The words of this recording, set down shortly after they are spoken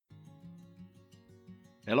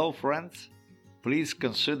Hello, friends. Please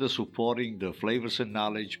consider supporting the Flavors and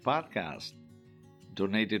Knowledge podcast.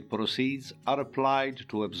 Donated proceeds are applied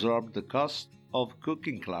to absorb the cost of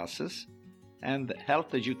cooking classes and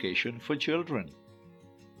health education for children.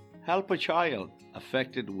 Help a child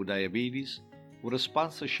affected with diabetes with a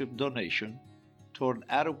sponsorship donation toward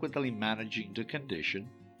adequately managing the condition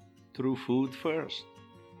through Food First.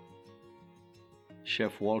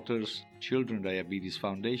 Chef Walter's Children Diabetes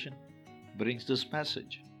Foundation brings this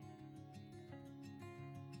message.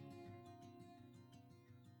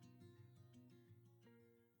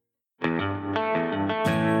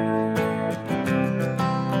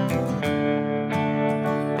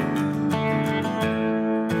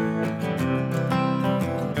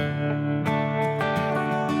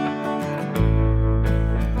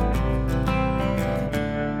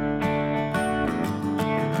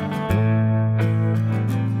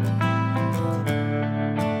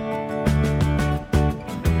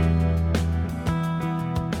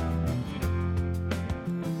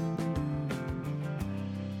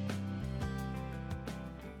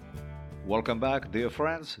 Welcome back, dear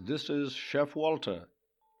friends. This is Chef Walter.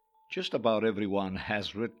 Just about everyone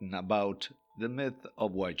has written about the myth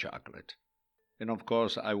of white chocolate. And of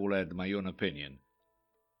course, I will add my own opinion.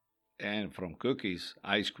 And from cookies,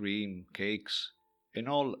 ice cream, cakes, and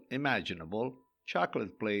all imaginable,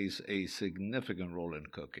 chocolate plays a significant role in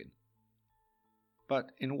cooking.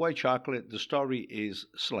 But in white chocolate, the story is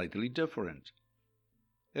slightly different.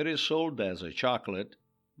 It is sold as a chocolate,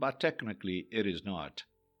 but technically it is not.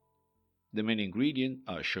 The main ingredients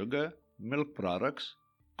are sugar, milk products,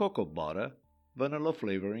 cocoa butter, vanilla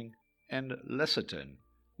flavoring, and lecithin,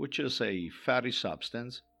 which is a fatty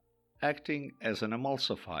substance acting as an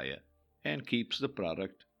emulsifier and keeps the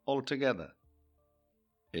product all together.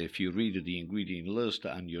 If you read the ingredient list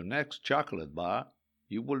on your next chocolate bar,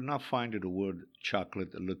 you will not find the word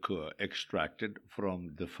chocolate liqueur extracted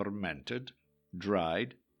from the fermented,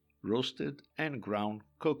 dried, roasted, and ground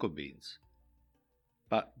cocoa beans.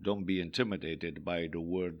 But don't be intimidated by the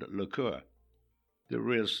word liqueur.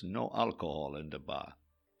 There is no alcohol in the bar,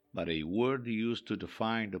 but a word used to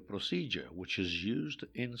define the procedure which is used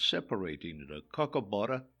in separating the cocoa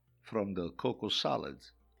butter from the cocoa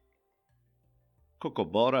solids. Cocoa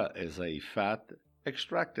butter is a fat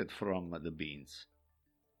extracted from the beans,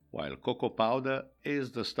 while cocoa powder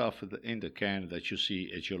is the stuff in the can that you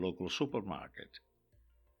see at your local supermarket.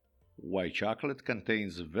 White chocolate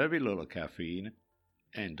contains very little caffeine,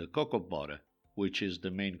 and the cocoa butter, which is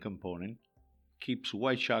the main component, keeps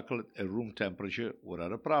white chocolate at room temperature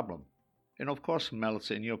without a problem, and of course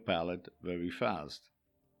melts in your palate very fast.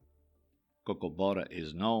 Cocoa butter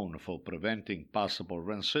is known for preventing possible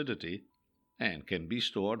rancidity and can be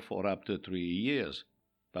stored for up to 3 years,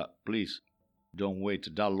 but please don't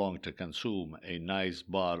wait that long to consume a nice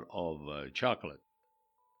bar of chocolate.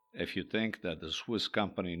 If you think that the Swiss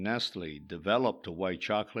company Nestle developed white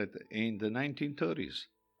chocolate in the 1930s,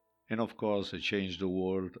 and of course it changed the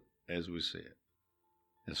world as we see it.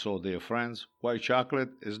 And so, dear friends, white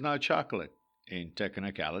chocolate is not chocolate in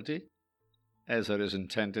technicality, as it is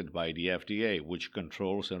intended by the FDA, which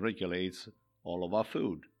controls and regulates all of our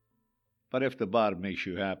food. But if the bar makes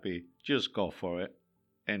you happy, just go for it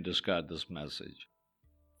and discard this message.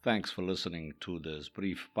 Thanks for listening to this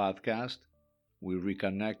brief podcast. We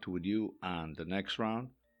reconnect with you on the next round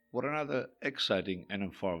with another exciting and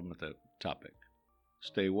informative topic.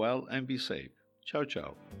 Stay well and be safe. Ciao,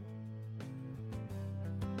 ciao.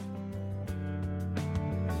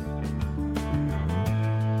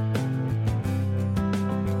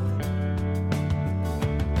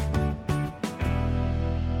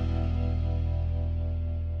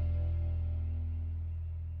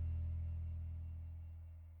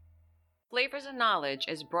 Flavors and Knowledge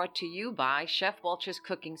is brought to you by Chef Walter's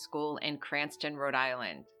Cooking School in Cranston, Rhode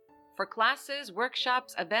Island. For classes,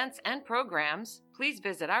 workshops, events, and programs, please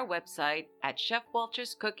visit our website at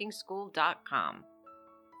chefwalterscookingschool.com.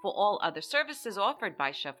 For all other services offered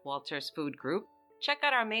by Chef Walter's Food Group, check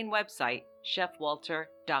out our main website,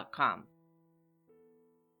 chefwalter.com.